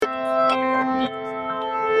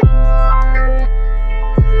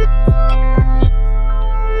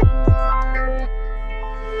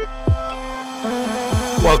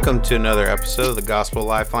Welcome to another episode of the Gospel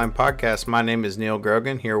Lifeline podcast. My name is Neal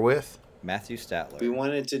Grogan, here with Matthew Statler. We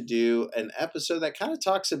wanted to do an episode that kind of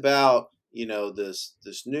talks about,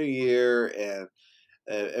 this new year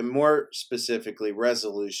and more specifically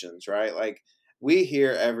resolutions, right? Like we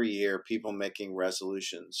hear every year people making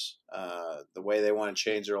resolutions, the way they want to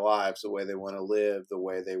change their lives, the way they want to live, the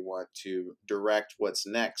way they want to direct what's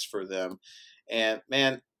next for them. And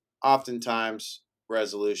man, oftentimes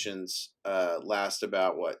resolutions last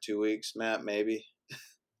about 2 weeks, Matt, maybe.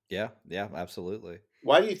 Yeah, absolutely.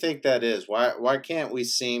 Why do you think that is? Why can't we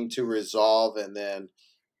seem to resolve and then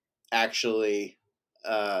actually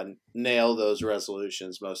nail those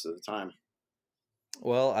resolutions most of the time?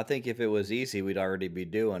 Well, I think if it was easy, we'd already be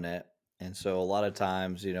doing it. And so a lot of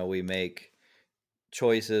times, we make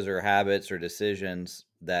choices or habits or decisions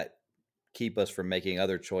that keep us from making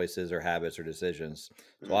other choices or habits or decisions.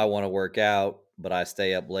 So I want to work out, but I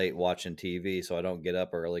stay up late watching TV so I don't get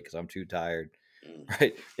up early because I'm too tired.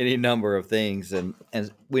 Right? Any number of things. And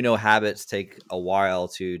we know habits take a while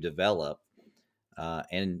to develop.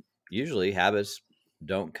 And usually habits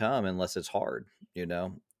don't come unless it's hard,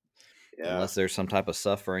 unless there's some type of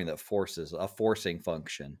suffering that forces a forcing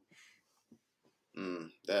function.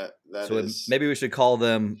 That so is... maybe we should call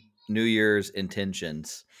them New Year's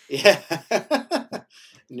intentions. Yeah.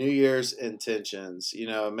 New Year's intentions.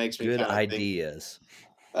 It makes me good ideas.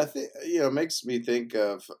 I think it makes me think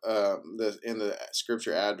of the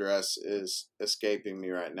scripture address is escaping me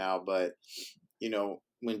right now, but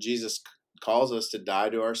when Jesus calls us to die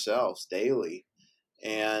to ourselves daily,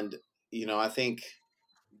 and I think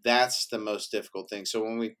that's the most difficult thing. So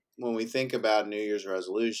when we think about New Year's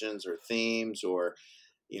resolutions or themes or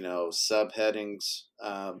subheadings,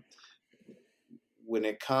 when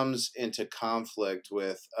it comes into conflict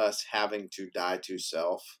with us having to die to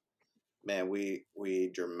self, man, we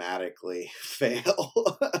dramatically fail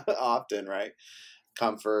often, right?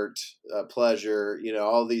 Comfort, pleasure,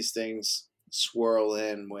 all these things swirl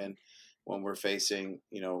in when we're facing,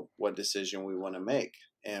 what decision we want to make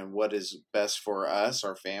and what is best for us,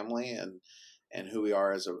 our family, and who we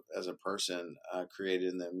are as a person,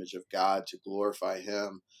 created in the image of God, to glorify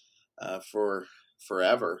Him for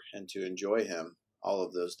forever and to enjoy Him all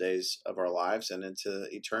of those days of our lives and into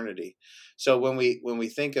eternity. So when we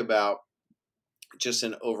think about just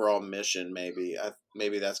an overall mission, maybe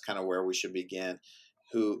that's kind of where we should begin.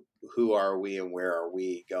 Who are we and where are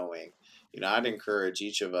we going? I'd encourage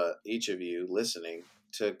each of you listening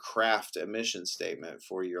to craft a mission statement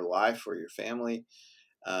for your life, for your family.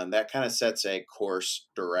 That kind of sets a course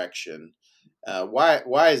direction.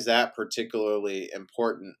 Why is that particularly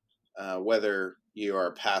important? Whether you are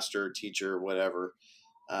a pastor, teacher, whatever,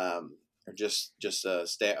 or just a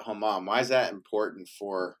stay-at-home mom, why is that important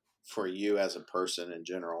for you as a person in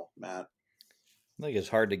general, Matt? I think it's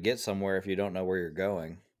hard to get somewhere if you don't know where you're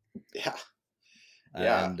going. Yeah.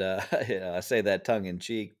 And I say that tongue in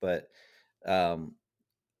cheek, but the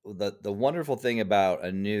wonderful thing about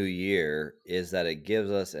a new year is that it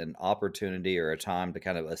gives us an opportunity or a time to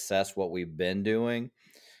kind of assess what we've been doing,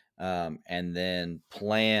 and then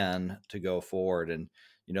plan to go forward. And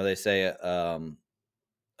they say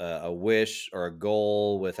a wish or a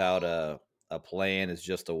goal without a plan is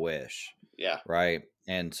just a wish. Yeah. Right.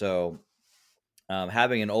 And so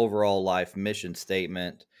having an overall life mission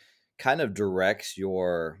statement kind of directs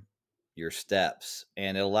your steps,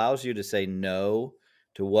 and it allows you to say no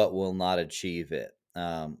to what will not achieve it.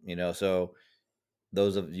 So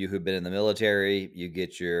those of you who've been in the military, you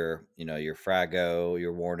get your frago,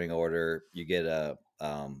 your warning order, you get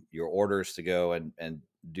your orders to go and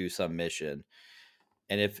do some mission.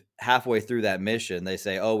 And if halfway through that mission they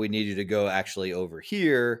say, "Oh, we need you to go actually over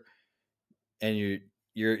here," and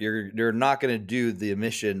you're not going to do the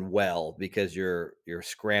mission well because you're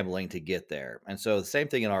scrambling to get there. And so the same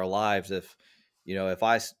thing in our lives.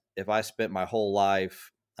 If I spent my whole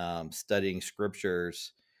life studying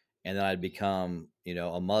scriptures and then I'd become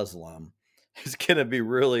a Muslim, it's going to be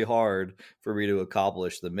really hard for me to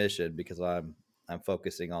accomplish the mission because I'm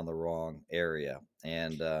focusing on the wrong area.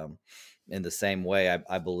 And in the same way,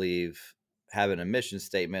 I believe having a mission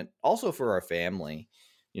statement also for our family,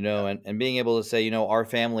 and being able to say, our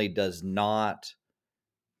family does not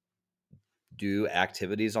do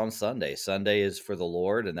activities on Sunday. Sunday is for the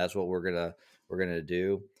Lord, and that's what we're gonna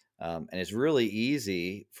do. And it's really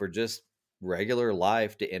easy for just regular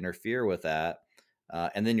life to interfere with that.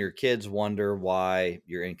 And then your kids wonder why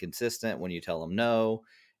you're inconsistent when you tell them no.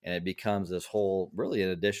 And it becomes this whole, really an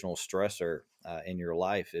additional stressor in your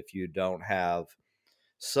life if you don't have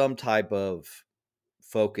some type of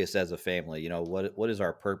focus as a family. What is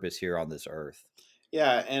our purpose here on this earth?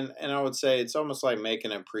 Yeah, and I would say it's almost like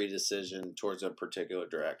making a pre-decision towards a particular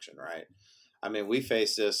direction, right? I mean, we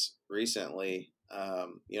faced this recently.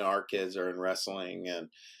 Our kids are in wrestling,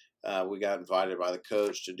 and we got invited by the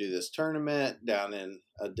coach to do this tournament down in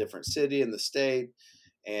a different city in the state.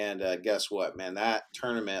 And guess what, man? That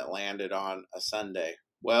tournament landed on a Sunday.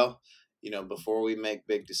 Well, before we make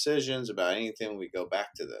big decisions about anything, we go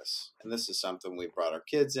back to this. And this is something we brought our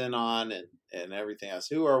kids in on, and everything else.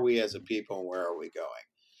 Who are we as a people, and where are we going?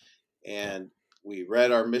 And we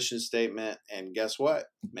read our mission statement, and guess what,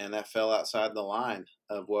 man? That fell outside the line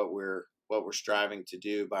of what we're striving to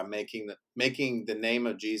do by making the name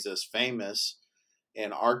of Jesus famous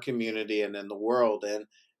in our community and in the world.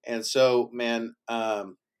 And so, man,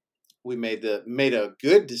 we made a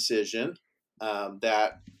good decision,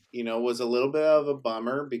 that was a little bit of a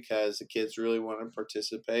bummer because the kids really wanted to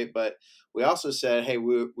participate, but we also said, hey,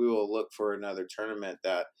 we will look for another tournament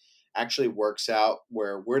that actually works out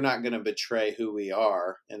where we're not going to betray who we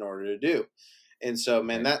are in order to do. And so,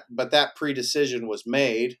 man, Right. that pre-decision was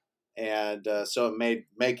made, and so it made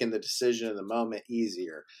making the decision in the moment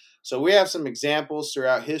easier. So we have some examples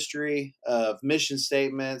throughout history of mission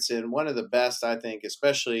statements, and one of the best, I think,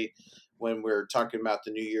 especially when we're talking about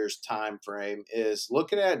the New Year's time frame, is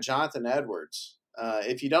looking at Jonathan Edwards.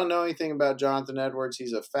 If you don't know anything about Jonathan Edwards,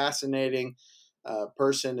 he's a fascinating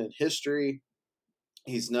person in history.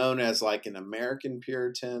 He's known as like an American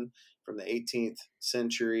Puritan from the 18th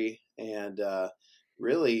century, and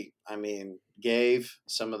really, I mean, gave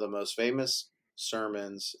some of the most famous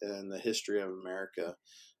sermons in the history of America.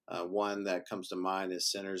 One that comes to mind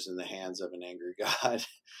is Sinners in the Hands of an Angry God.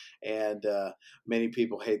 And many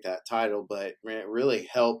people hate that title, but it really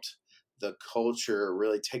helped the culture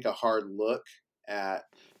really take a hard look at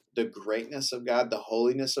the greatness of God, the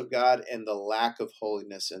holiness of God, and the lack of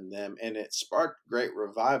holiness in them. And it sparked great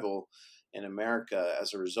revival in America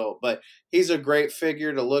as a result. But he's a great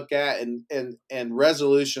figure to look at, and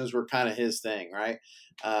resolutions were kind of his thing, right?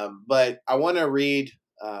 But I want to read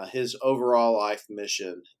his overall life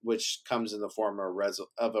mission, which comes in the form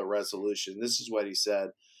of a resolution. This is what he said: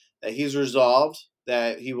 that he's resolved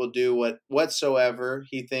that he will do whatsoever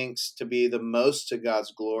he thinks to be the most to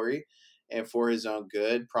God's glory and for his own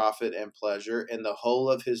good, profit, and pleasure in the whole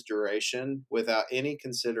of his duration, without any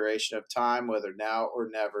consideration of time, whether now or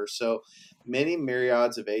never. So many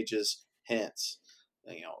myriads of ages hence.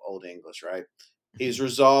 Old English, right? He's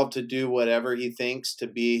resolved to do whatever he thinks to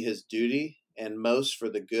be his duty and most for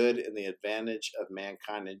the good and the advantage of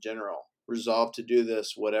mankind in general. Resolved to do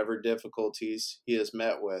this, whatever difficulties he has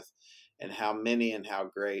met with, and how many and how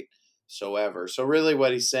great soever. So, really,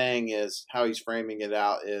 what he's saying is, how he's framing it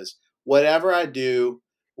out is, whatever I do,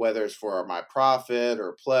 whether it's for my profit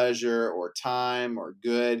or pleasure or time or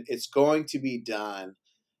good, it's going to be done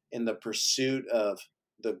in the pursuit of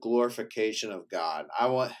the glorification of God.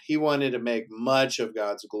 He wanted to make much of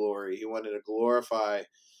God's glory. He wanted to glorify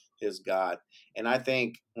his God. And I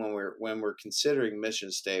think when we're considering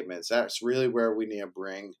mission statements, that's really where we need to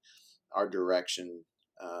bring our direction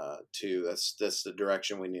to. That's the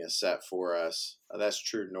direction we need to set for us. That's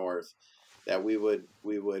true north. That we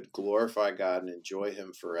would glorify God and enjoy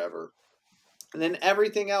Him forever. And then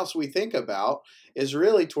everything else we think about is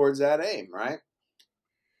really towards that aim, right?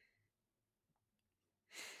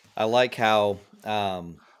 I like how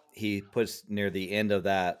he puts near the end of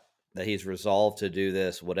that he's resolved to do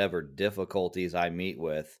this, whatever difficulties I meet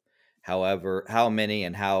with, however, how many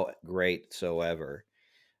and how great soever.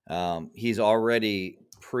 He's already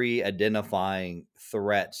pre-identifying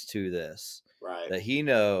threats to this, Right. that he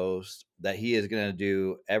knows that he is going to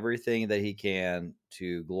do everything that he can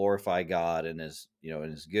to glorify God in his,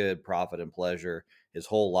 in his good, profit, and pleasure his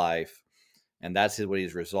whole life, and that's what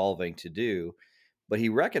he's resolving to do. But he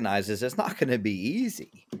recognizes it's not going to be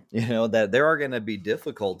easy, that there are going to be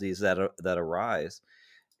difficulties that arise.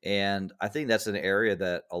 And I think that's an area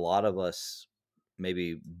that a lot of us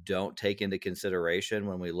maybe don't take into consideration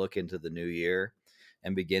when we look into the new year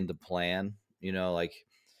and begin to plan, like,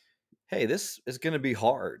 hey, this is going to be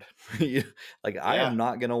hard. Like, I Yeah. am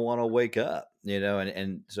not going to want to wake up,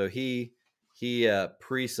 and so he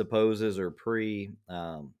presupposes or pre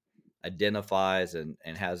identifies and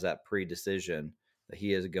has that pre-decision that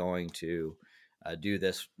he is going to do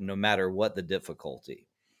this no matter what the difficulty,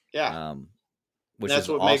 Yeah. um, And which that's is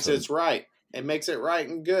what makes awesome. it right. It makes it right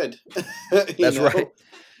and good. you That's right. know?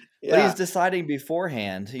 But he's Yeah. deciding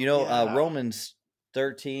beforehand. Yeah. Romans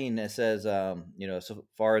 13, it says, so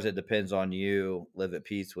far as it depends on you, live at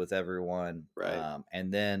peace with everyone. Right.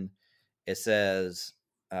 And then it says,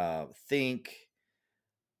 think.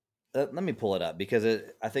 Let me pull it up because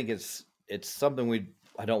I think it's something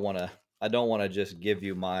I don't want to I don't want to just give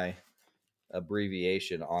you my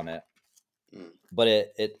abbreviation on it, Mm. but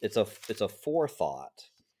it's a forethought.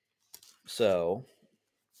 So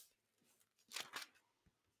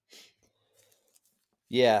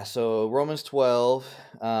yeah, so Romans 12,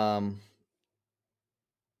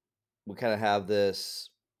 we kind of have this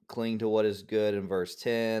cling to what is good in verse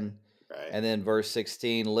 10. Right. And then verse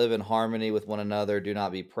 16, live in harmony with one another. Do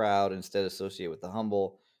not be proud. Instead, associate with the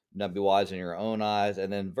humble. Do not be wise in your own eyes.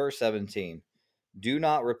 And then verse 17, do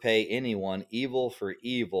not repay anyone evil for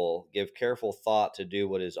evil. Give careful thought to do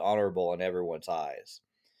what is honorable in everyone's eyes.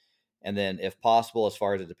 And then, if possible, as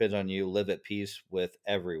far as it depends on you, live at peace with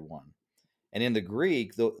everyone. And in the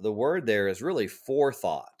Greek, the word there is really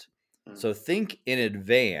forethought. Mm. So think in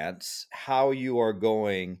advance how you are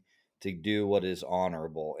going to do what is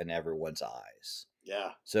honorable in everyone's eyes. Yeah.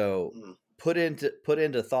 So put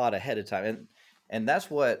into thought ahead of time, and that's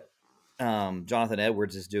what Jonathan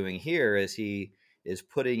Edwards is doing here. Is he is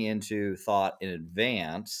putting into thought in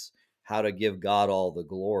advance how to give God all the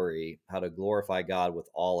glory, how to glorify God with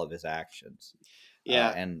all of his actions.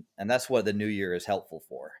 Yeah. And that's what the new year is helpful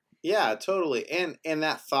for. Yeah, totally. And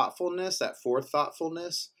that thoughtfulness, that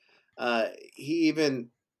forethoughtfulness, he even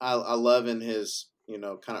I love in his,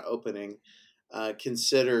 kind of opening,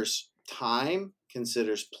 considers time,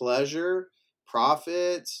 considers pleasure,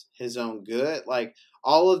 profits, his own good, like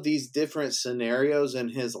all of these different scenarios in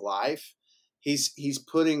his life. He's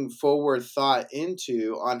putting forward thought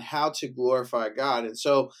into on how to glorify God. And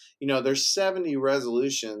so, there's 70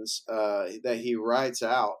 resolutions that he writes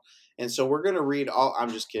out, and so we're going to read all.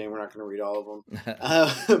 I'm just kidding. We're not going to read all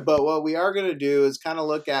of them. But what we are going to do is kind of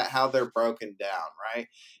look at how they're broken down, right?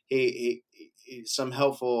 Some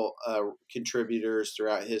helpful contributors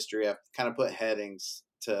throughout history have kind of put headings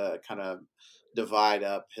to kind of divide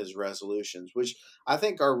up his resolutions, which I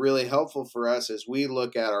think are really helpful for us as we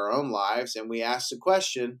look at our own lives and we ask the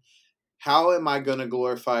question, how am I going to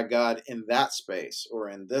glorify God in that space or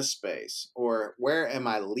in this space? Or where am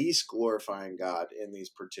I least glorifying God in these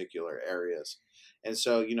particular areas? And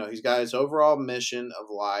so, he's got his overall mission of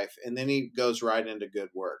life, and then he goes right into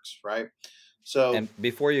good works, right? So, and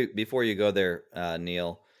before you go there,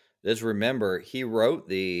 Neal, just remember he wrote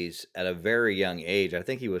these at a very young age. I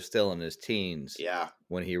think he was still in his teens yeah.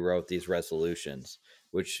 when he wrote these resolutions,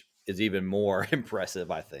 which is even more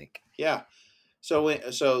impressive, I think. Yeah. So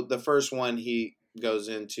the first one he goes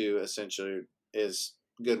into essentially is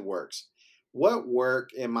good works. What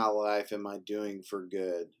work in my life am I doing for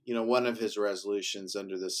good? One of his resolutions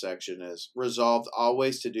under this section is resolved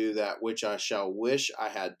always to do that which I shall wish I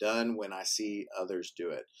had done when I see others do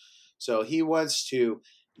it. So he wants to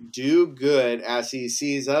do good as he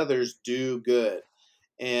sees others do good.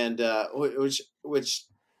 And which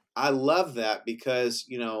I love that because,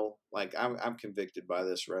 like I'm convicted by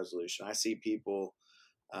this resolution. I see people,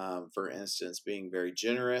 for instance, being very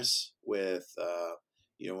generous with,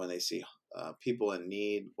 when they see people in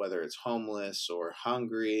need, whether it's homeless or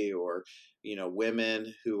hungry or,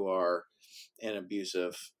 women who are in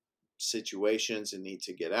abusive situations and need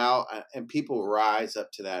to get out. And people rise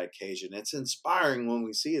up to that occasion. It's inspiring when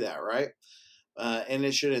we see that, right? And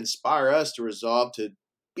it should inspire us to resolve to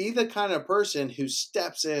be the kind of person who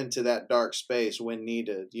steps into that dark space when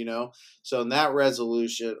needed. So in that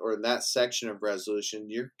resolution or in that section of resolution,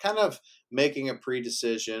 you're kind of making a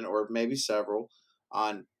pre-decision or maybe several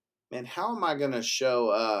on, man, how am I going to show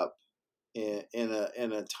up in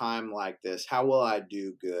a time like this? How will I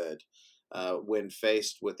do good when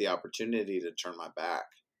faced with the opportunity to turn my back?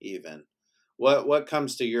 Even what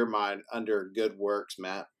comes to your mind under good works,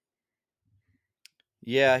 Matt?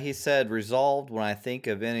 Yeah, he said, resolved when I think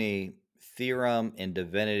of any theorem in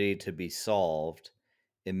divinity to be solved,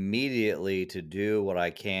 immediately to do what I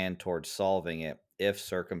can towards solving it if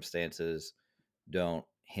circumstances don't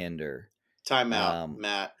hinder. Time out,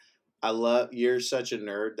 Matt. You're such a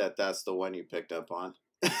nerd that's the one you picked up on.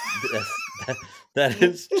 That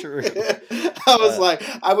is true.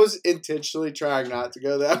 I was intentionally trying not to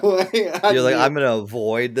go that way. You're like, I'm going to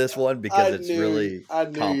avoid this one because it's really I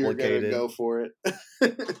knew you were going to complicated. go for it.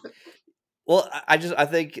 Well, I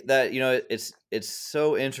think that it's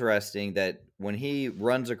so interesting that when he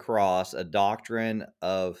runs across a doctrine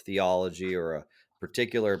of theology or a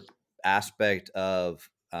particular aspect of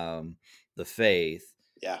the faith,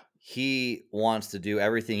 yeah, he wants to do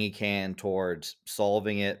everything he can towards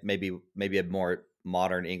solving it. Maybe a more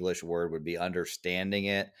modern English word would be understanding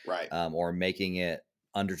it, right, or making it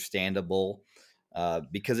understandable,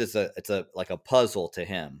 because it's a like a puzzle to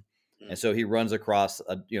him, and so he runs across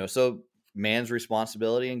so man's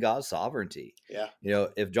responsibility and God's sovereignty. Yeah.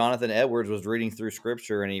 If Jonathan Edwards was reading through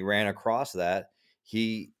scripture and he ran across that,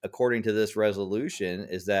 he, according to this resolution,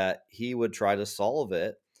 is that he would try to solve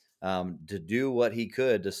it, to do what he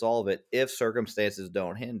could to solve it if circumstances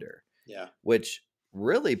don't hinder, Yeah. which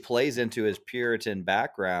really plays into his Puritan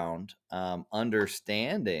background,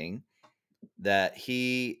 understanding that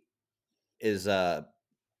he is a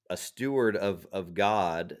steward of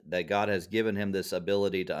God, that God has given him this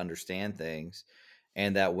ability to understand things,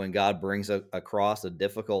 and that when God brings across a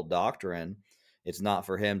difficult doctrine, it's not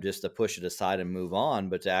for him just to push it aside and move on,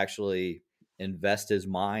 but to actually invest his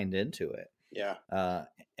mind into it. Yeah. Uh,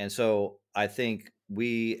 and so I think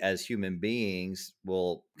we as human beings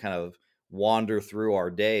will kind of wander through our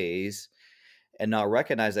days and not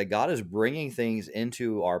recognize that God is bringing things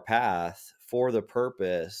into our path for the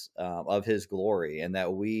purpose of His glory, and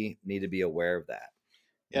that we need to be aware of that.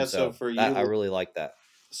 Yeah. And so that I really like that.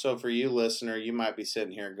 So for you, listener, you might be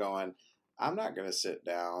sitting here going, I'm not going to sit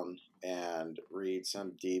down and read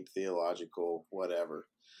some deep theological whatever.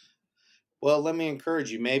 Well, let me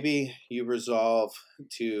encourage you. Maybe you resolve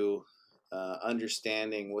to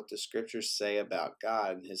understanding what the scriptures say about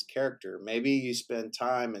God and his character. Maybe you spend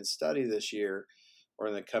time and study this year or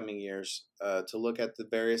in the coming years to look at the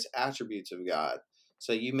various attributes of God.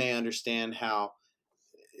 So you may understand how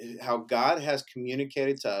God has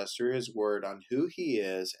communicated to us through his word on who he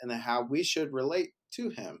is and how we should relate to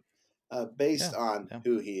him based Yeah, on yeah.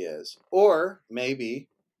 who he is. Or maybe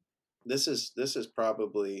this is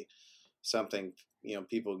probably something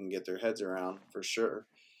people can get their heads around for sure,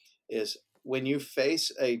 is when you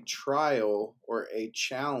face a trial or a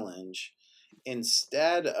challenge,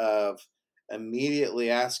 instead of immediately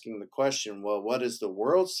asking the question, well, what does the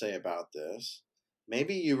world say about this?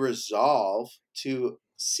 Maybe you resolve to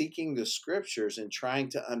seeking the scriptures and trying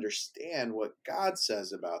to understand what God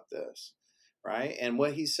says about this, right? And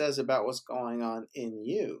what he says about what's going on in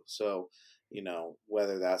you. So,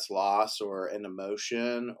 whether that's loss or an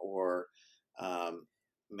emotion or um,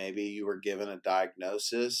 maybe you were given a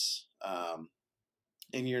diagnosis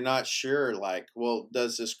and you're not sure, like, well,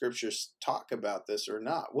 does the scriptures talk about this or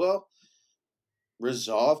not? Well,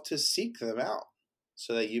 resolve to seek them out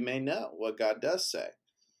so that you may know what God does say.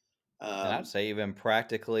 And I'd say even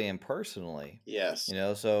practically and personally, Yes.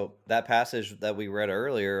 So that passage that we read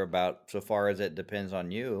earlier about, so far as it depends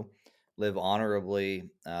on you, live honorably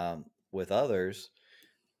with others.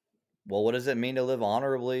 Well, what does it mean to live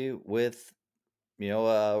honorably with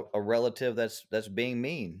a relative that's being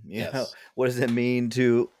mean? Yes. What does it mean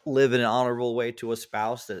to live in an honorable way to a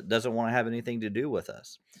spouse that doesn't want to have anything to do with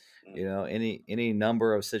us? Any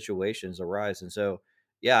number of situations arise. And so,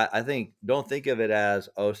 yeah, I think, don't think of it as,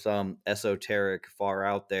 oh, some esoteric far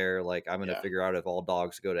out there, like I'm going to Yeah. figure out if all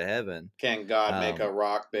dogs go to heaven. Can God make a Um,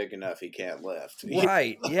 rock big enough he can't lift?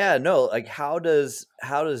 right. Yeah, no, like how does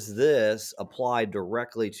this apply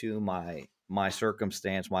directly to my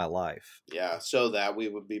circumstance, my life? Yeah. So that we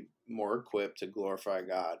would be more equipped to glorify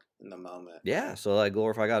God in the moment, Yeah, right? so I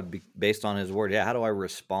glorify God based on his word. Yeah, how do I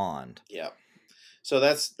respond? Yeah. So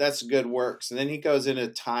that's good works. And then he goes into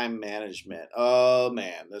time management. Oh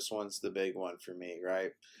man, this one's the big one for me,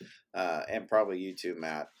 right? And probably you too,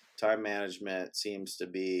 Matt. Time management seems to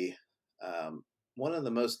be one of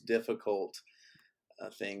the most difficult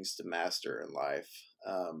things to master in life.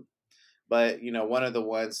 But one of the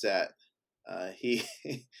ones that he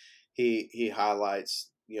he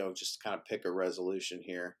highlights, just kind of pick a resolution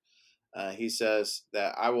here. He says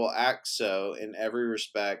that I will act so in every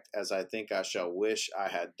respect as I think I shall wish I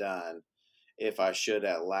had done if I should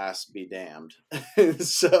at last be damned.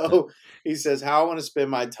 So he says, how I want to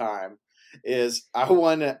spend my time is I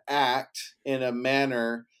want to act in a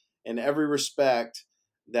manner in every respect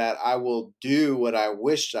that I will do what I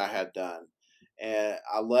wished I had done. And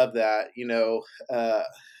I love that, uh,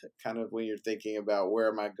 kind of when you're thinking about where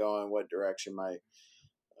am I going, what direction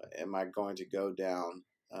am I going to go down.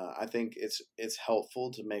 I think it's helpful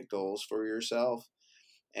to make goals for yourself,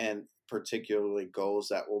 and particularly goals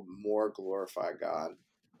that will more glorify God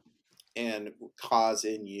and cause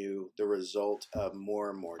in you the result of more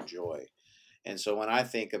and more joy. And so when I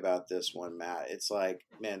think about this one, Matt, it's like,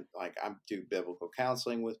 man, like I do biblical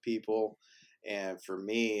counseling with people. And for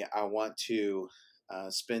me, I want to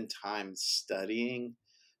spend time studying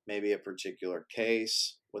maybe a particular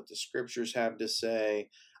case, what the scriptures have to say.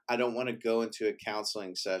 I don't want to go into a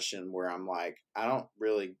counseling session where I'm like, I don't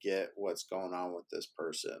really get what's going on with this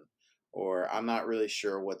person, or I'm not really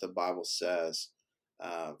sure what the Bible says,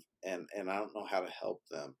 uh, and I don't know how to help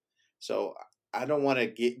them. So I don't want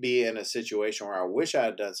to be in a situation where I wish I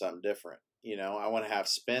had done something different. I want to have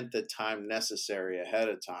spent the time necessary ahead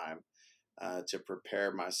of time to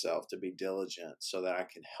prepare myself to be diligent so that I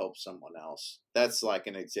can help someone else. That's like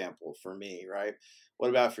an example for me, right? What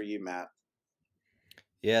about for you, Matt?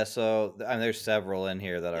 Yeah, so there's several in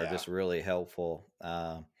here that are Yeah. just really helpful.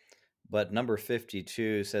 But number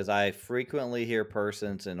 52 says, I frequently hear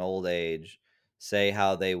persons in old age say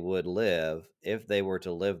how they would live if they were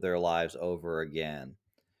to live their lives over again.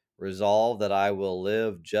 Resolve that I will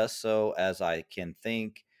live just so as I can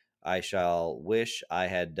think I shall wish I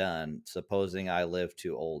had done, supposing I live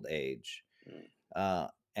to old age. Mm, Uh,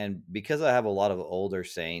 and because I have a lot of older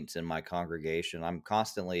saints in my congregation, I'm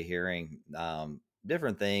constantly hearing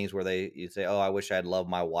different things where you say, "Oh, I wish I had loved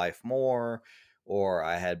my wife more," or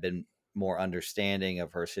 "I had been more understanding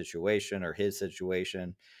of her situation or his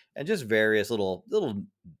situation," and just various little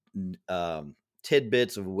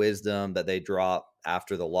tidbits of wisdom that they drop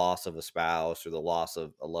after the loss of a spouse or the loss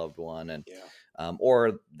of a loved one, and yeah.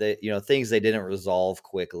 or things they didn't resolve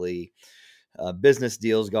quickly, business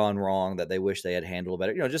deals gone wrong that they wish they had handled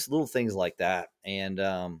better. Just little things like that. And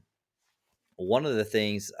one of the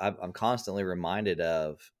things I'm constantly reminded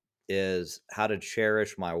of is how to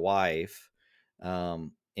cherish my wife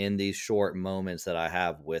in these short moments that I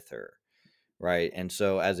have with her. Right. And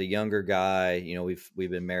so as a younger guy,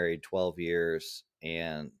 we've been married 12 years,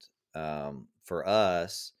 and for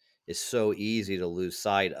us, it's so easy to lose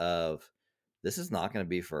sight of this is not going to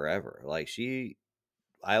be forever. Like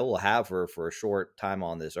I will have her for a short time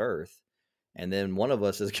on this earth, and then one of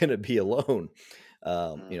us is going to be alone.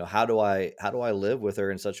 Mm, How do I live with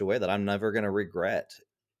her in such a way that I'm never going to regret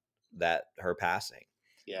that her passing,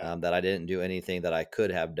 yeah. that I didn't do anything that I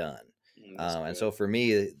could have done. That's And good. so for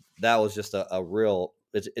me, that was just a real.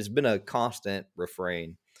 It's been a constant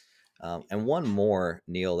refrain. And one more,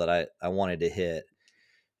 Neil, that I wanted to hit,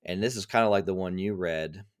 and this is kind of like the one you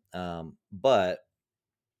read, but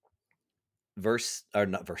verse or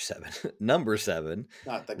not verse 7 number 7,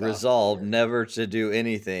 Not the gospel resolved here. never to do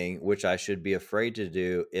anything which I should be afraid to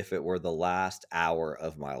do if it were the last hour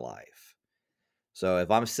of my life. So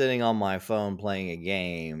if I'm sitting on my phone playing a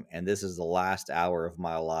game and this is the last hour of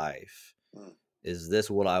my life, Mm, is this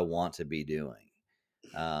what I want to be doing?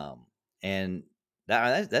 And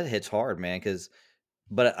that hits hard, man, because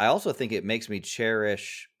but I also think it makes me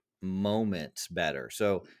cherish moments better.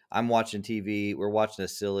 So I'm watching TV, we're watching a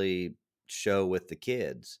silly show with the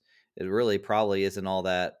kids. It really probably isn't all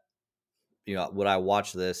that, would I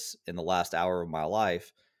watch this in the last hour of my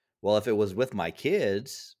life? Well, if it was with my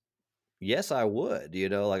kids, yes, I would,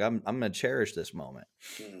 like I'm going to cherish this moment.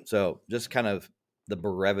 mm. So just kind of the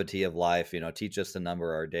brevity of life, teach us to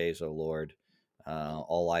number our days, O Lord.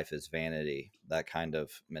 All life is vanity. That kind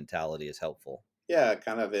of mentality is helpful. Yeah,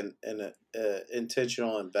 kind of in a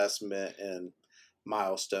intentional investment in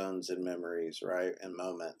milestones and memories, right, and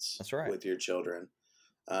moments That's right. with your children.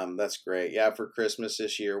 That's great. Yeah, for Christmas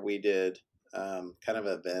this year we did kind of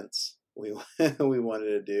events. We we wanted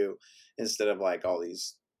to do instead of like all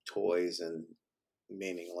these toys and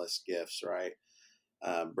meaningless gifts, right?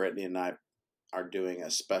 Brittany and I are doing a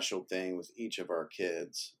special thing with each of our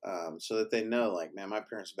kids, so that they know, like, man, my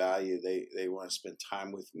parents value. They want to spend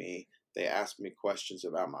time with me. They ask me questions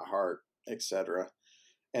about my heart, etc.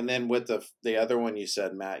 And then with the other one you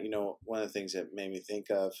said, Matt, one of the things that made me think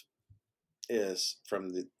of is from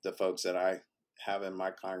the folks that I have in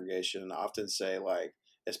my congregation often say, like,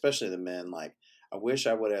 especially the men, like, I wish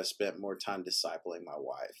I would have spent more time discipling my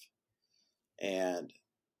wife. And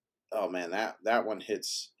oh man, that one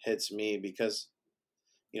hits me because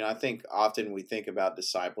I think often we think about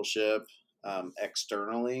discipleship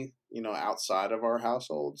externally, outside of our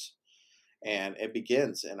households, and it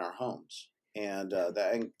begins in our homes, and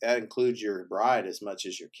that includes your bride as much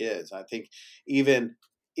as your kids. I think even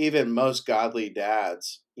even most godly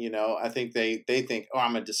dads, I think they think, oh,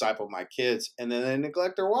 I'm gonna disciple my kids, and then they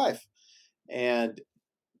neglect their wife, and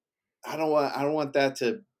I don't want that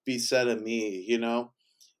to be said of me,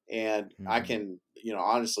 and I Hmm. can,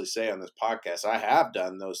 honestly say on this podcast, I have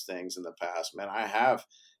done those things in the past, man. I have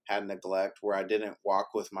had neglect where I didn't walk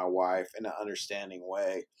with my wife in an understanding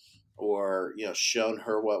way, or, shown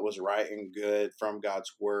her what was right and good from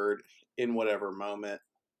God's word in whatever moment,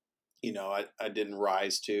 I didn't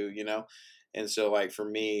rise to, And so, like, for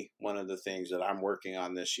me, one of the things that I'm working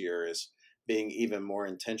on this year is being even more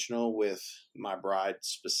intentional with my bride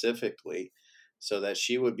specifically, so that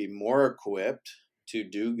she would be more equipped to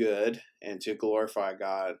do good and to glorify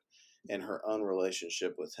God in her own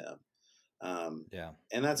relationship with Him. Um, Yeah.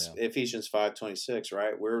 and that's Yeah. Ephesians 5:26,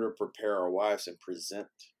 right? We're to prepare our wives and present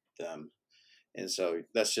them, and so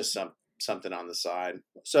that's just something on the side.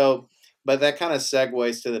 So, but that kind of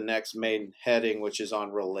segues to the next main heading, which is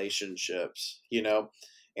on relationships.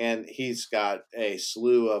 and he's got a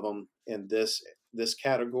slew of them in this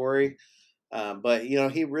category. But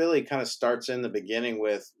he really kind of starts in the beginning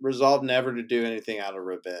with resolve never to do anything out of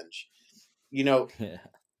revenge. You know, Yeah.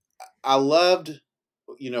 I loved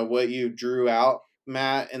what you drew out,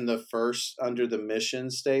 Matt, in the first under the mission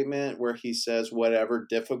statement where he says whatever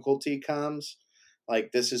difficulty comes,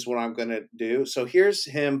 like this is what I'm going to do. So here's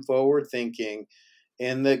him forward thinking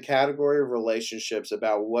in the category of relationships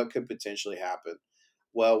about what could potentially happen.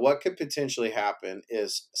 Well, what could potentially happen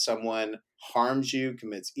is someone harms you,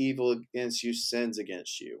 commits evil against you, sins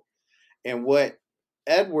against you. And what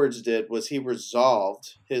Edwards did was he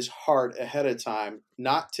resolved his heart ahead of time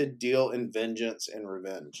not to deal in vengeance and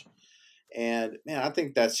revenge. And man, I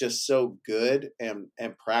think that's just so good and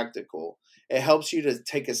practical. It helps you to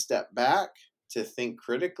take a step back, to think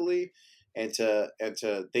critically, and to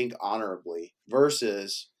think honorably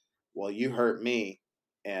versus, well, you hurt me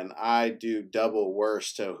and I do double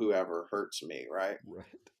worse to whoever hurts me, right? Right.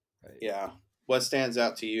 Right. Yeah. What stands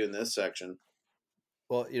out to you in this section?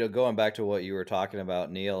 Well, going back to what you were talking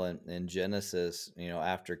about, Neil, in Genesis,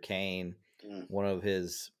 after Cain, Mm, one of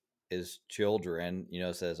his children,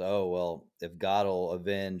 says, "Oh, well, if God will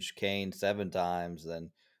avenge Cain 7 times, then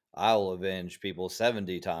I will avenge people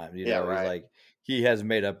 70 times." yeah, He's right. like he has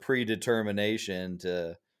made a predetermination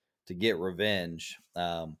to get revenge.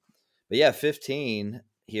 But yeah, 15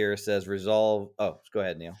 here says resolve. Oh, go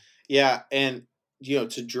ahead, Neil. Yeah, and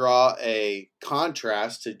to draw a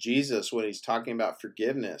contrast to Jesus when he's talking about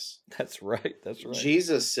forgiveness, That's right. That's right.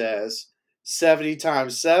 Jesus says 70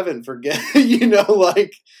 times 7 forget,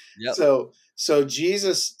 like Yep. so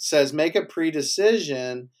Jesus says make a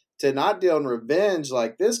pre-decision to not deal in revenge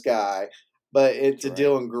like this guy, but That's to right.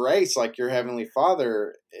 deal in grace like your heavenly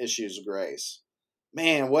Father issues grace.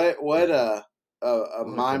 Man, what Yeah. a What a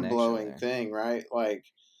connection mind-blowing there. thing, right? Like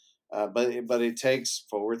but it takes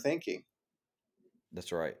forward thinking.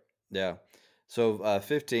 That's right. Yeah. So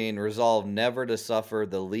 15, resolve never to suffer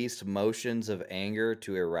the least motions of anger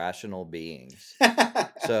to irrational beings.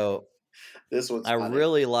 So This one's I funny.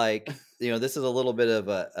 really like, this is a little bit of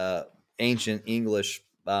a ancient English,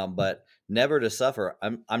 but never to suffer.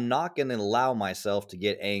 I'm not going to allow myself to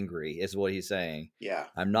get angry, is what he's saying. Yeah,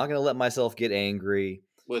 I'm not going to let myself get angry.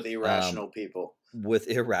 with Um, irrational people. with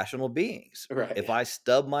irrational beings. Right. If I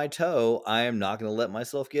stub my toe, I am not going to let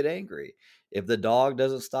myself get angry. If the dog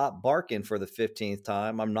doesn't stop barking for the 15th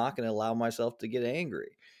time, I'm not going to allow myself to get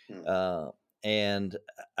angry. Hmm. Uh, and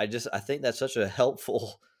I think that's such a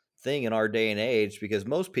helpful thing in our day and age because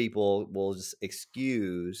most people will just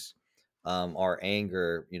excuse our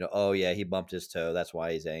anger. Oh yeah, he bumped his toe, that's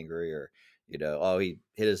why he's angry, or oh, he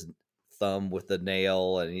hit his thumb with the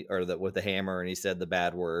nail with the hammer and he said the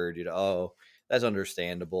bad word. Oh, that's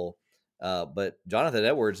understandable. But Jonathan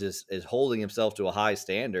Edwards is holding himself to a high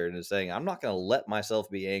standard and is saying, I'm not going to let myself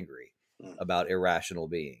be angry Hmm. about irrational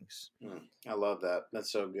beings. I love that.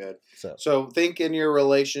 That's so good. So, So think in your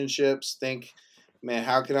relationships. Think, man,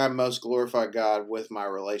 how can I most glorify God with my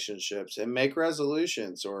relationships and make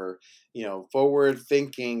resolutions or, forward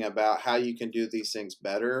thinking about how you can do these things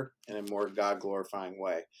better in a more God glorifying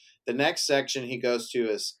way. The next section he goes to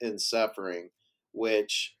is in suffering,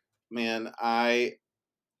 which, man, I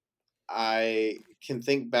can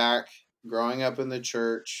think back growing up in the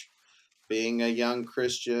church, being a young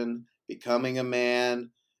Christian, becoming a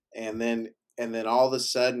man, and then all of a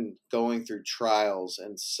sudden going through trials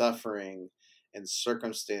and suffering and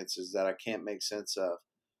circumstances that I can't make sense of.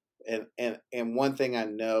 And one thing I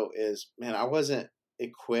know is, man, I wasn't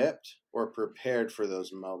equipped or prepared for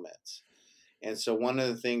those moments. And so one of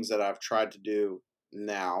the things that I've tried to do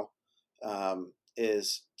now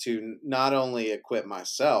is to not only equip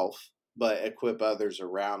myself, but equip others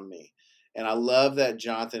around me. And I love that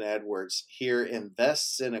Jonathan Edwards here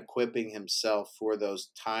invests in equipping himself for those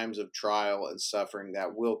times of trial and suffering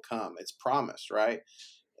that will come. It's promised, right?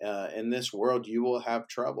 In this world, you will have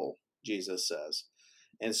trouble, Jesus says.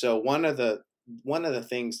 And so one of the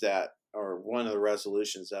things that or one of the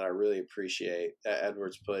resolutions that I really appreciate that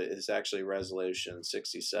Edwards put is actually resolution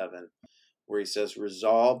 67, where he says,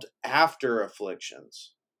 resolved after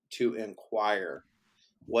afflictions to inquire,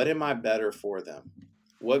 what am I better for them?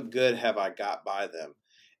 What good have I got by them?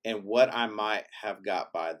 And what I might have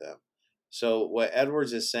got by them. So, what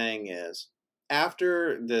Edwards is saying is,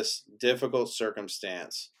 after this difficult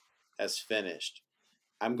circumstance has finished,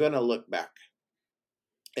 I'm going to look back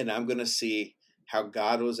and I'm going to see how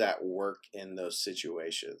God was at work in those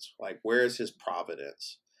situations. Like, where is his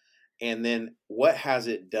providence? And then what has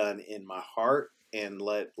it done in my heart? And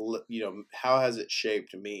how has it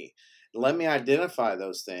shaped me? Let me identify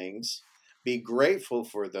those things, be grateful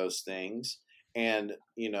for those things, and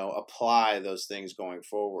apply those things going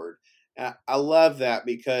forward. I love that,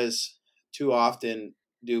 because too often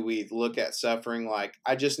do we look at suffering like,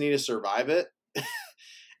 I just need to survive it,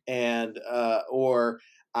 and or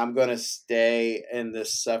I'm going to stay in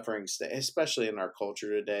this suffering state, especially in our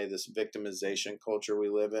culture today, this victimization culture we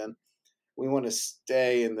live in. We want to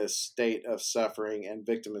stay in this state of suffering and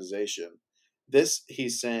victimization. This,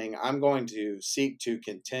 he's saying, I'm going to seek to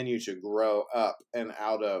continue to grow up and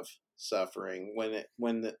out of suffering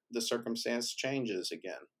when the circumstance changes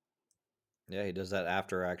again. Yeah, he does that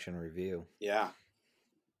after action review. Yeah.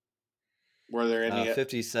 Were there any?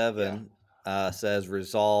 57 says,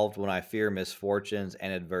 resolved when I fear misfortunes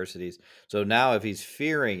and adversities. So now if he's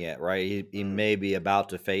fearing it, right, he may be about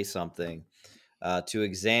to face something, to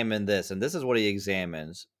examine this. And this is what he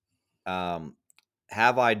examines.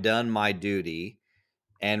 Have I done my duty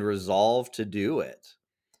and resolved to do it?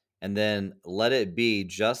 And then let it be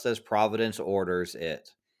just as Providence orders it.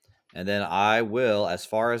 And then I will, as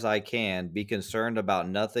far as I can, be concerned about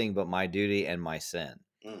nothing but my duty and my sin.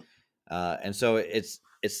 Mm. And so it's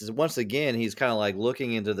once again, he's kind of like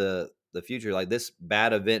looking into the future, like this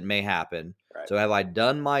bad event may happen. Right. So have I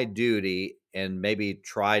done my duty and maybe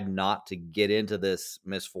tried not to get into this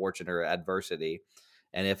misfortune or adversity?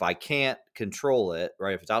 And if I can't control it,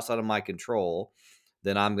 right, if it's outside of my control,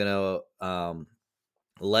 then I'm going to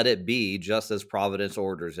let it be just as Providence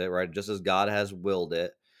orders it, right? Just as God has willed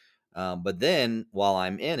it. But then while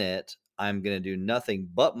I'm in it, I'm going to do nothing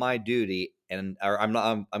but my duty, and or I'm not.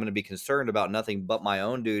 I'm going to be concerned about nothing but my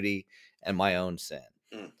own duty and my own sin,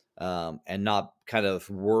 and not kind of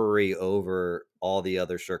worry over all the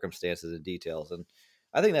other circumstances and details. And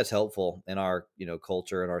I think that's helpful in our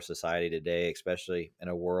culture and our society today, especially in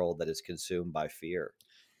a world that is consumed by fear.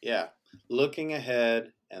 Yeah, looking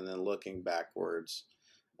ahead and then looking backwards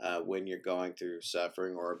when you're going through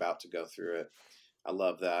suffering or about to go through it. I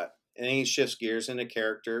love that. And he shifts gears into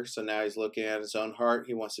character. So now he's looking at his own heart.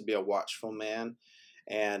 He wants to be a watchful man.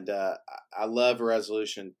 And I love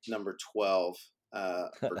resolution number 12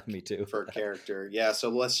 Me too. for character. Yeah, so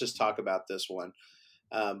let's just talk about this one.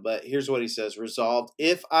 But here's what he says: resolved,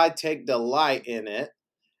 if I take delight in it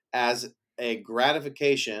as a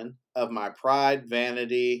gratification of my pride,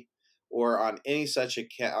 vanity, or on any such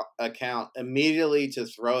account, immediately to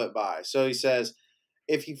throw it by. So he says,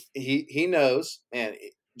 if he knows, and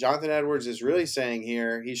Jonathan Edwards is really saying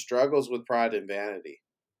here, he struggles with pride and vanity.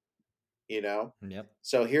 Yep.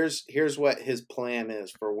 So here's what his plan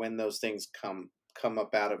is for when those things come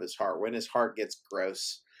up out of his heart, when his heart gets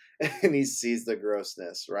gross and he sees the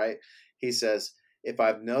grossness, right? He says, if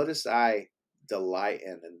I've noticed I delight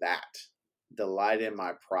in that, delight in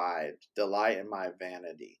my pride, delight in my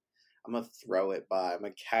vanity, I'm going to throw it by, I'm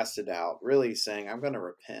going to cast it out, really saying I'm going to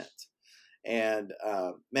repent. And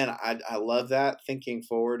man, I love that. Thinking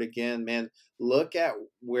forward again, man, look at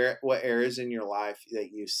what areas in your life that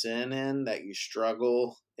you sin in, that you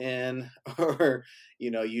struggle in, or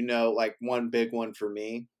like one big one for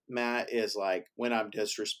me, Matt, is like when I'm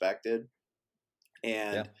disrespected.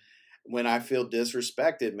 And when I feel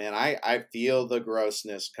disrespected, man, I feel the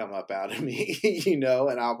grossness come up out of me,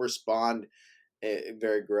 and I'll respond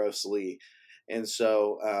very grossly. And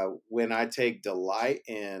so when I take delight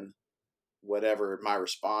in whatever my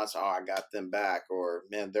response, oh, I got them back, or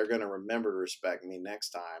man, they're going to remember to respect me next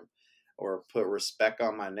time, or put respect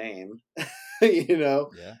on my name,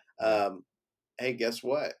 Yeah. Hey, guess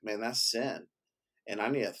what, man, that's sin. And I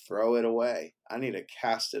need to throw it away. I need to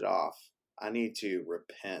cast it off. I need to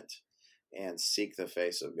repent and seek the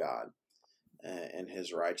face of God and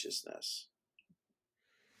his righteousness.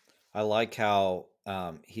 I like how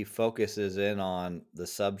he focuses in on the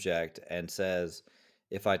subject and says,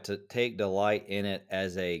 if I take delight in it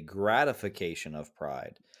as a gratification of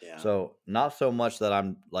pride. Yeah. So not so much that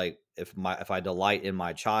I'm like, if I delight in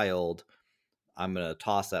my child, I'm going to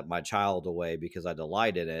toss my child away because I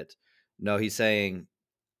delight in it. No, he's saying,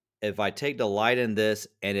 if I take delight in this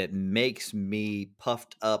and it makes me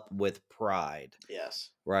puffed up with pride. Yes.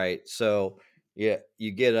 Right. So yeah,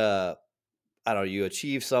 you get I don't know, you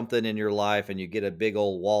achieve something in your life and you get a big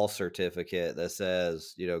old wall certificate that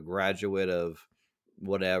says, graduate of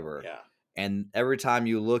whatever. Yeah. And every time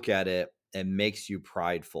you look at it, it makes you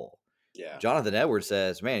prideful. Yeah. Jonathan Edwards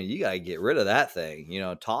says, man, you got to get rid of that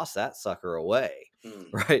thing, toss that sucker away.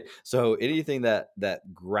 Right. So anything that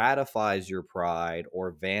gratifies your pride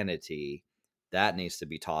or vanity, that needs to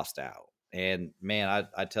be tossed out. And man,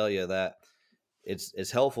 I tell you that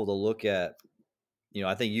it's helpful to look at.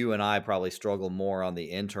 I think you and I probably struggle more on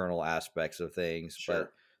the internal aspects of things, Sure.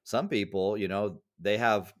 but some people, they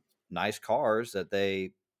have nice cars that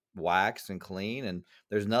they waxed and clean, and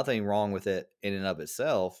there's nothing wrong with it in and of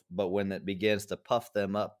itself. But when it begins to puff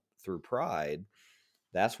them up through pride,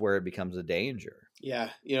 that's where it becomes a danger. Yeah,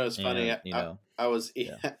 it's funny. And I was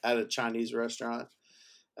yeah, at a Chinese restaurant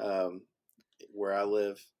um, where I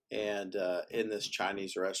live, and in this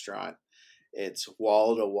Chinese restaurant, it's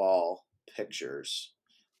wall to wall pictures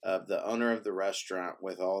of the owner of the restaurant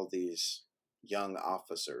with all these young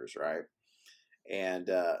officers, right? And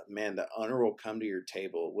man, the owner will come to your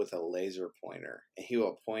table with a laser pointer, and he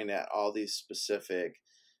will point at all these specific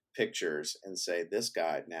pictures and say, "This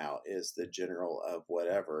guy now is the general of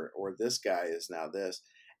whatever," or "This guy is now this."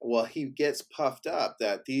 Well, he gets puffed up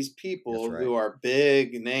that these that's people right. who are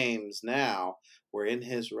big names now were in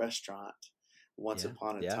his restaurant once Yeah,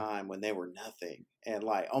 upon a yeah, time when they were nothing, and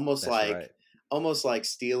like almost that's like right. almost like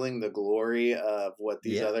stealing the glory of what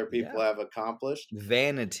these Yeah, other people yeah. have accomplished.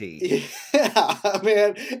 Vanity. Yeah,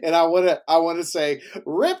 man. And I want to say,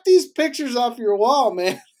 rip these pictures off your wall,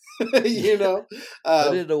 man. you Yeah, know, put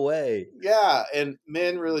um, it away. yeah. And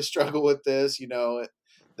men really struggle with this.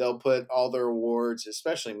 They'll put all their awards,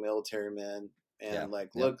 especially military men, Yeah, and like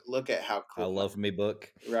yep. look at how I cool love me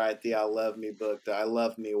book. right, the "I love me" book, the "I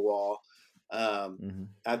love me" wall. Um, Hmm.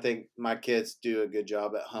 I think my kids do a good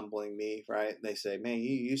job at humbling me, right? They say, "Man,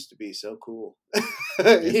 you used to be so cool."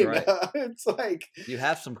 That's right. It's like You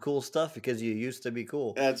have some cool stuff because you used to be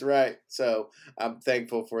cool. that's right. So I'm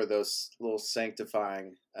thankful for those little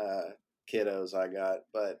sanctifying kiddos I got.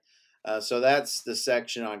 But so that's the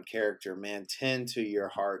section on character, man. Tend to your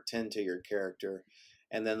heart, tend to your character.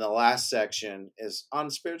 And then the last section is on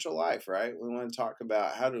spiritual life, right? We want to talk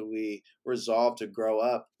about how do we resolve to grow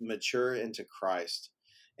up, mature into Christ.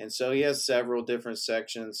 And so he has several different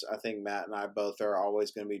sections. I think Matt and I both are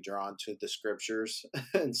always going to be drawn to the scriptures.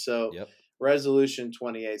 And so Yep. Resolution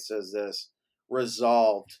 28 says this: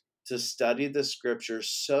 resolved to study the scriptures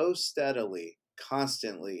so steadily,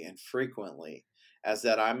 constantly, and frequently as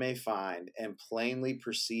that I may find and plainly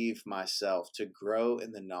perceive myself to grow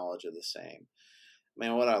in the knowledge of the same.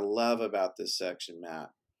 Man, what I love about this section, Matt,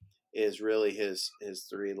 is really his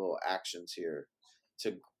three little actions here: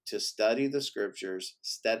 to study the scriptures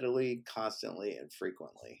steadily, constantly, and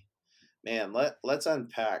frequently. Man, let's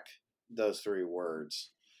unpack those three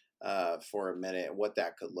words for a minute and what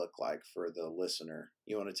that could look like for the listener.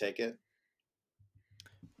 You want to take it?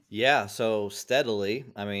 Yeah. So steadily,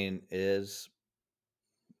 I mean, is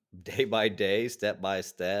day by day, step by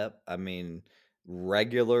step. I mean,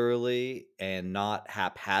 regularly and not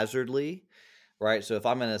haphazardly, right? So if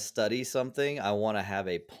I'm going to study something, I want to have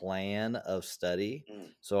a plan of study. Mm,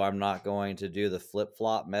 So I'm not going to do the flip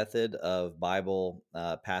flop method of Bible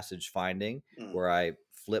passage finding, mm, where I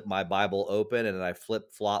flip my Bible open and then I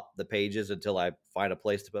flip flop the pages until I find a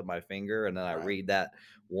place to put my finger and then I right. read that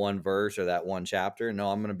one verse or that one chapter. No,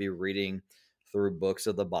 I'm going to be reading through books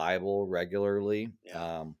of the Bible regularly.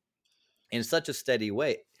 Yeah. In such a steady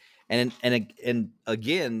way. And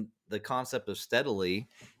again, the concept of steadily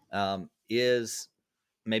is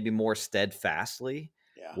maybe more steadfastly,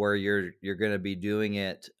 Yeah. where you're going to be doing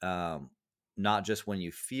it not just when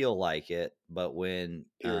you feel like it, but when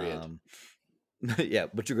Period. yeah,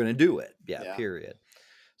 but you're going to do it. Yeah, Yeah. period.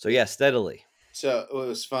 So yeah, steadily. So it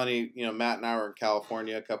was funny. Matt and I were in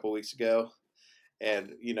California a couple weeks ago,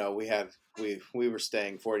 and we were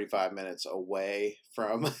staying 45 minutes away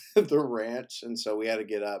from the ranch, and so we had to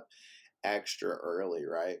get up extra early,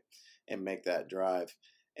 right, and make that drive.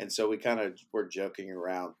 And so we kind of were joking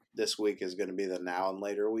around. This week is going to be the now and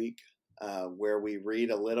later week, where we read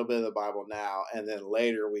a little bit of the Bible now, and then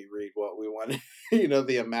later we read what we wanted,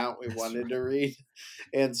 the amount we That's wanted right. to read.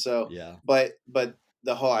 And so, Yeah. but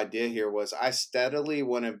the whole idea here was I steadily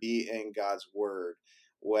want to be in God's Word,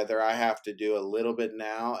 whether I have to do a little bit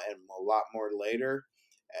now and a lot more later.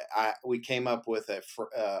 We came up with a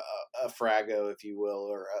frago, if you will,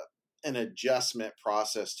 or an adjustment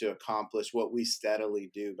process to accomplish what we steadily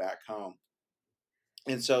do back home.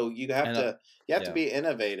 And so And you have to yeah. be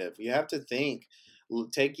innovative. You have to think,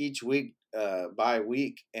 take each week by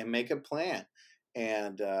week and make a plan,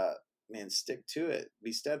 and man, stick to it.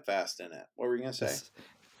 Be steadfast in it. What were you gonna say? This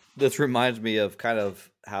this reminds me of kind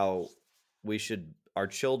of how our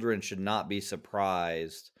children should not be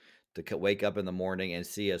surprised to wake up in the morning and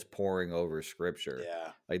see us poring over scripture.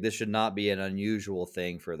 Yeah, Like this should not be an unusual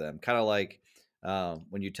thing for them. Kind of like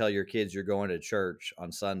when you tell your kids you're going to church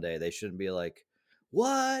on Sunday, they shouldn't be like,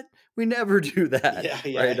 "What? We never do that." yeah, Right?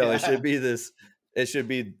 yeah, No, it yeah, should be this. It should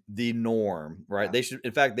be the norm, right? yeah,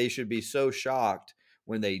 In fact, they should be so shocked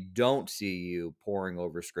when they don't see you poring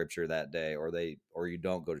over scripture that day, or you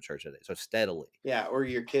don't go to church that day. So steadily. yeah. Or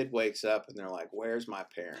your kid wakes up and they're like, "Where's my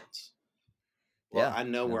parents?" Well, Yeah. I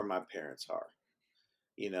know No, where my parents are.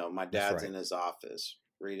 My that's dad's right. in his office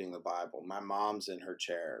reading the Bible. My mom's in her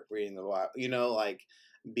chair reading the Bible. Like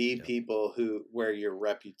be Yep. people where your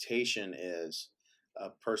reputation is a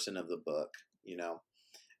person of the book, you know,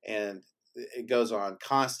 and it goes on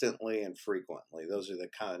constantly and frequently. Those are the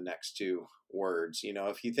kind of next two words.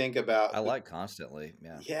 If you think about I like constantly.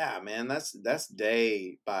 Yeah. yeah, man, that's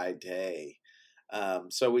day by day.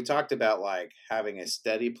 So we talked about like having a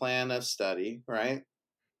steady plan of study, right?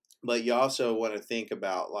 But you also want to think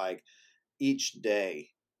about like each day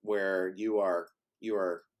where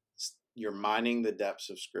you're mining the depths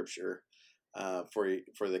of Scripture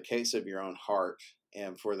for the case of your own heart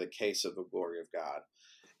and for the case of the glory of God.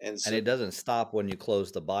 And And so, it doesn't stop when you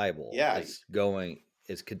close the Bible. yeah,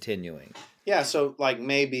 It's continuing. yeah. So, like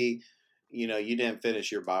maybe you didn't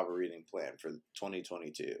finish your Bible reading plan for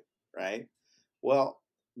 2022, right? Well,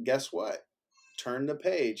 guess what? Turn the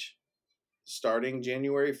page starting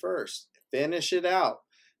January 1st. Finish it out.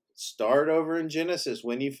 Start over in Genesis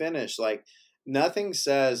when you finish. Like nothing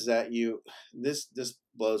says that this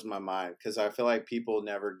blows my mind because I feel like people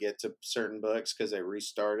never get to certain books because they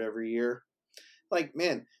restart every year. Like,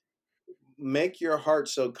 man, make your heart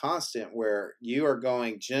so constant where you are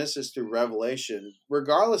going Genesis through Revelation,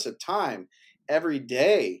 regardless of time, every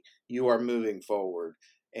day you are moving forward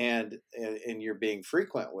and you're being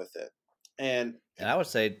frequent with it. And And I would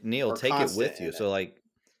say, Neil, or take it constant with you. in it. So like,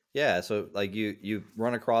 yeah, so like you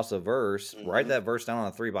run across a verse, write Mm-hmm. that verse down on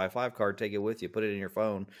a 3x5 card, take it with you, put it in your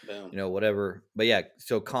phone, Boom. whatever. But yeah,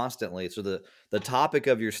 so constantly. So the topic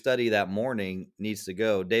of your study that morning needs to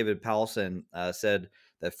go. David Powelson said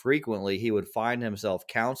that frequently he would find himself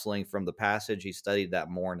counseling from the passage he studied that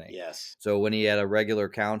morning. Yes. So when he had a regular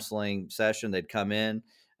counseling session, they'd come in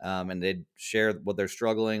and they'd share what they're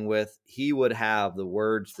struggling with. He would have the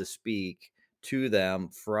words to speak to them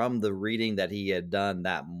from the reading that he had done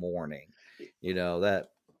that morning.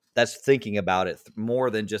 That's thinking about it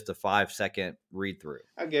more than just a 5-second read through.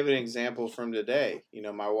 I'll give an example from today.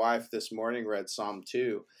 My wife this morning read Psalm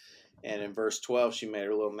 2, and in verse 12, she made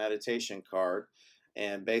her little meditation card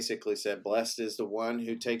and basically said, "Blessed is the one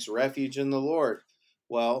who takes refuge in the Lord."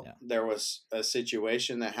 Well, Yeah. there was a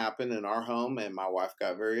situation that happened in our home, and my wife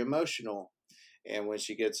got very emotional. And when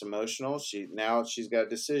she gets emotional, she's got a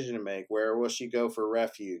decision to make. Where will she go for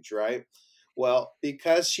refuge, right? Well,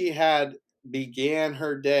 because she had began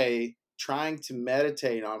her day trying to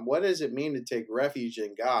meditate on what does it mean to take refuge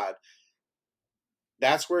in God,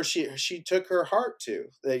 that's where she took her heart to.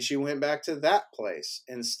 That she went back to that place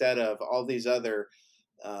instead of all these other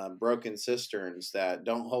broken cisterns that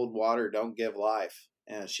don't hold water, don't give life.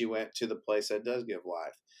 And she went to the place that does give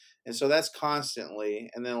life. And so that's constantly.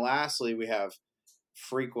 And then lastly, we have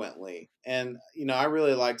frequently. And I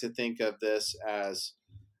really like to think of this as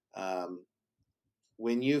um,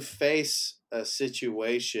 when you face a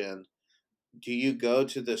situation, do you go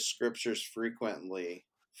to the scriptures frequently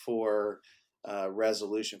for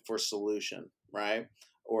resolution, for solution, right?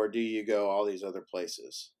 Or do you go all these other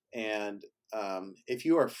places? And if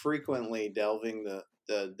you are frequently delving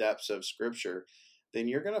the depths of scripture, then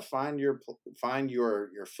you're going to find your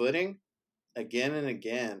footing again and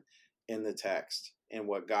again in the text and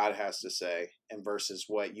what God has to say and versus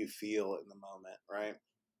what you feel in the moment, right?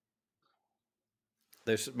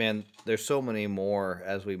 There's so many more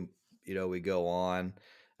as we go on.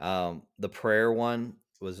 The prayer one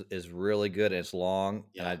is really good and it's long,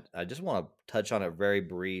 and Yeah. I just want to touch on it very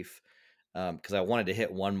brief because I wanted to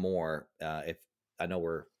hit one more. If I know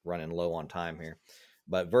we're running low on time here,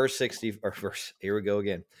 but verse 60 or verse here we go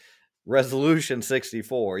again. Resolution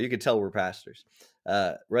 64. You can tell we're pastors.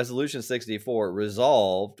 Resolution 64.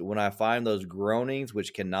 Resolved when I find those groanings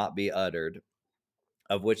which cannot be uttered,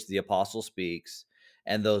 of which the apostle speaks,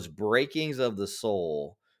 and those breakings of the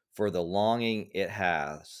soul for the longing it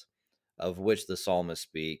has, of which the psalmist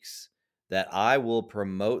speaks, that I will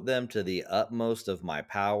promote them to the utmost of my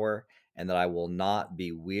power, and that I will not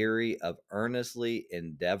be weary of earnestly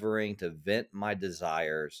endeavoring to vent my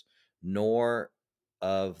desires, nor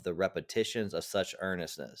of the repetitions of such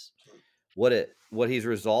earnestness. What he's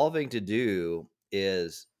resolving to do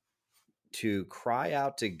is to cry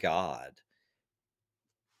out to God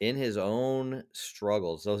in his own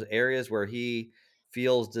struggles, those areas where he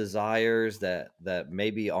feels desires that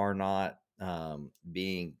maybe are not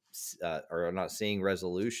being or are not seeing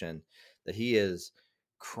resolution, that he is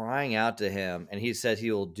crying out to him, and he said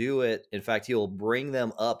he will do it. In fact, he will bring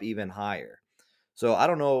them up even higher. So I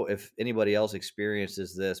don't know if anybody else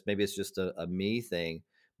experiences this. Maybe it's just a me thing,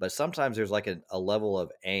 but sometimes there's like a level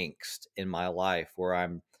of angst in my life where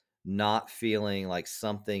I'm not feeling like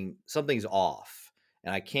something's off.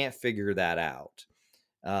 and I can't figure that out.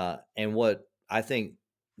 And what I think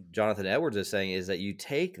Jonathan Edwards is saying is that you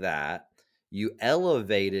take that, you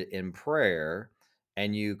elevate it in prayer,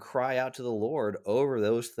 and you cry out to the Lord over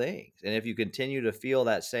those things. And if you continue to feel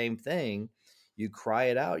that same thing, you cry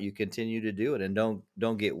it out, you continue to do it, and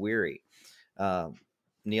don't get weary.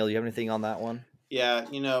 Neal, you have anything on that one? Yeah,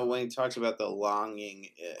 when he talks about the longing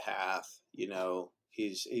it hath,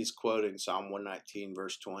 he's quoting Psalm 119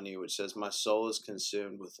 verse 20, which says, "My soul is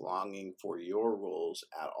consumed with longing for your rules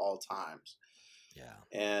at all times." Yeah.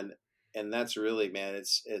 And that's really, man,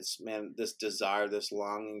 it's man, this desire, this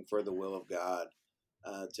longing for the will of God,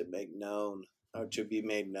 to make known, or to be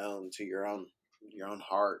made known to your own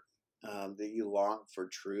heart, that you long for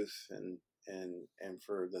truth and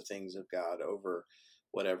for the things of God over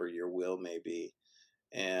whatever your will may be.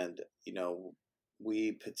 And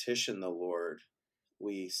we petition the Lord,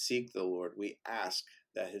 we seek the Lord, we ask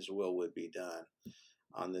that his will would be done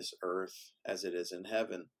on this earth as it is in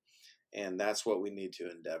heaven. And that's what we need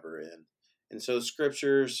to endeavor in. And so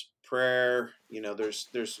scriptures, prayer,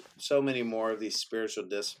 there's so many more of these spiritual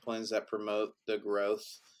disciplines that promote the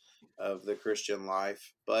growth of the Christian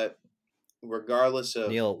life. But regardless of,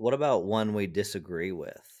 Neal, what about one we disagree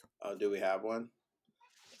with? do we have one?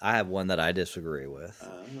 I have one that I disagree with.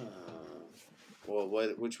 Well,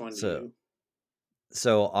 which one do you?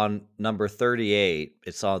 So on number 38,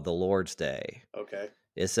 it's on the Lord's Day. Okay.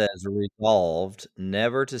 It says, resolved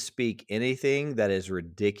never to speak anything that is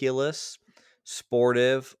ridiculous,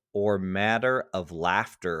 sportive, or matter of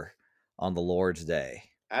laughter on the Lord's Day.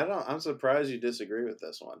 I'm surprised you disagree with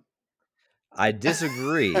this one. I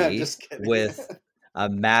disagree with a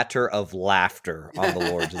matter of laughter on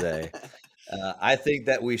the Lord's Day. I think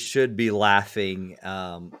that we should be laughing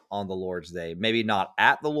on the Lord's Day. Maybe not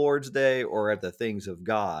at the Lord's Day or at the things of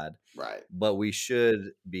God, right? But we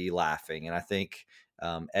should be laughing. And I think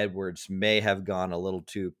Edwards may have gone a little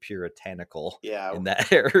too puritanical in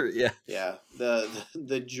that area. Yeah.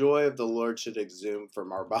 The joy of the Lord should exude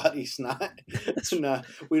from our bodies, not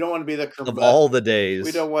we don't want to be the of all the days.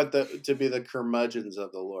 We don't want to be the curmudgeons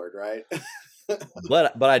of the Lord, right?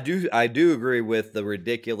 but I do agree with the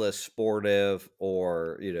ridiculous, sportive,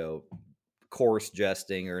 or coarse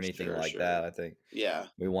jesting or anything that. I think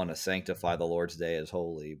we want to sanctify the Lord's Day as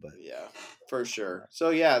holy, but yeah, for sure. So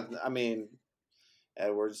yeah, I mean,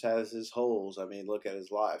 Edwards has his holes. I mean, look at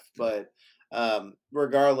his life. But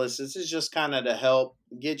regardless, this is just kind of to help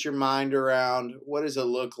get your mind around what does it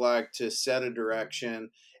look like to set a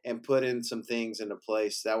direction and put in some things into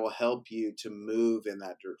place that will help you to move in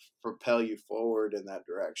that, propel you forward in that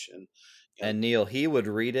direction. And Neal, he would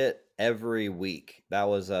read it every week. That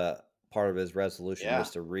was a part of his resolution, was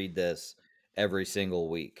to read this every single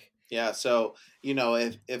week. Yeah. So,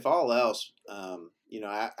 if all else,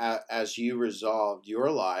 as you resolved your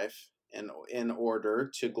life in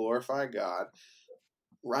order to glorify God,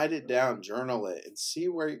 write it down, journal it, and see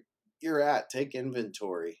where you're at. Take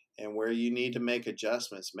inventory, and where you need to make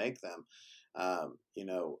adjustments, make them.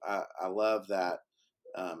 I love that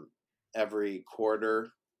every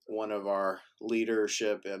quarter, one of our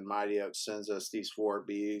leadership and Mighty Oak sends us these 4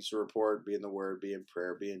 B's report: be in the Word, be in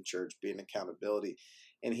prayer, be in church, be in accountability.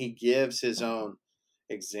 And he gives his own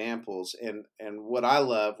examples. And what I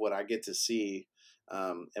love, what I get to see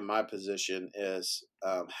in my position is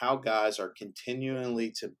how guys are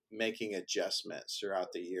continually making adjustments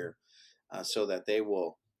throughout the year so that they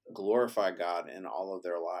will glorify God in all of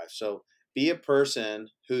their lives. So be a person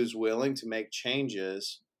who's willing to make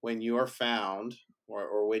changes when you are found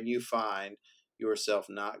or when you find yourself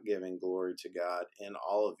not giving glory to God in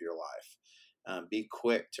all of your life. Be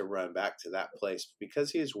quick to run back to that place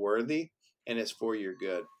because he is worthy and it's for your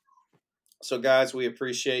good. So, guys, we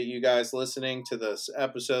appreciate you guys listening to this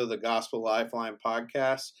episode of the Gospel Lifeline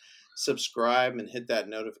podcast. Subscribe and hit that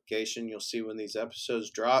notification. You'll see when these episodes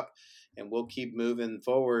drop, and we'll keep moving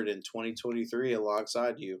forward in 2023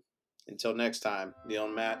 alongside you. Until next time, Neal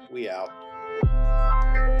and Matt, we out.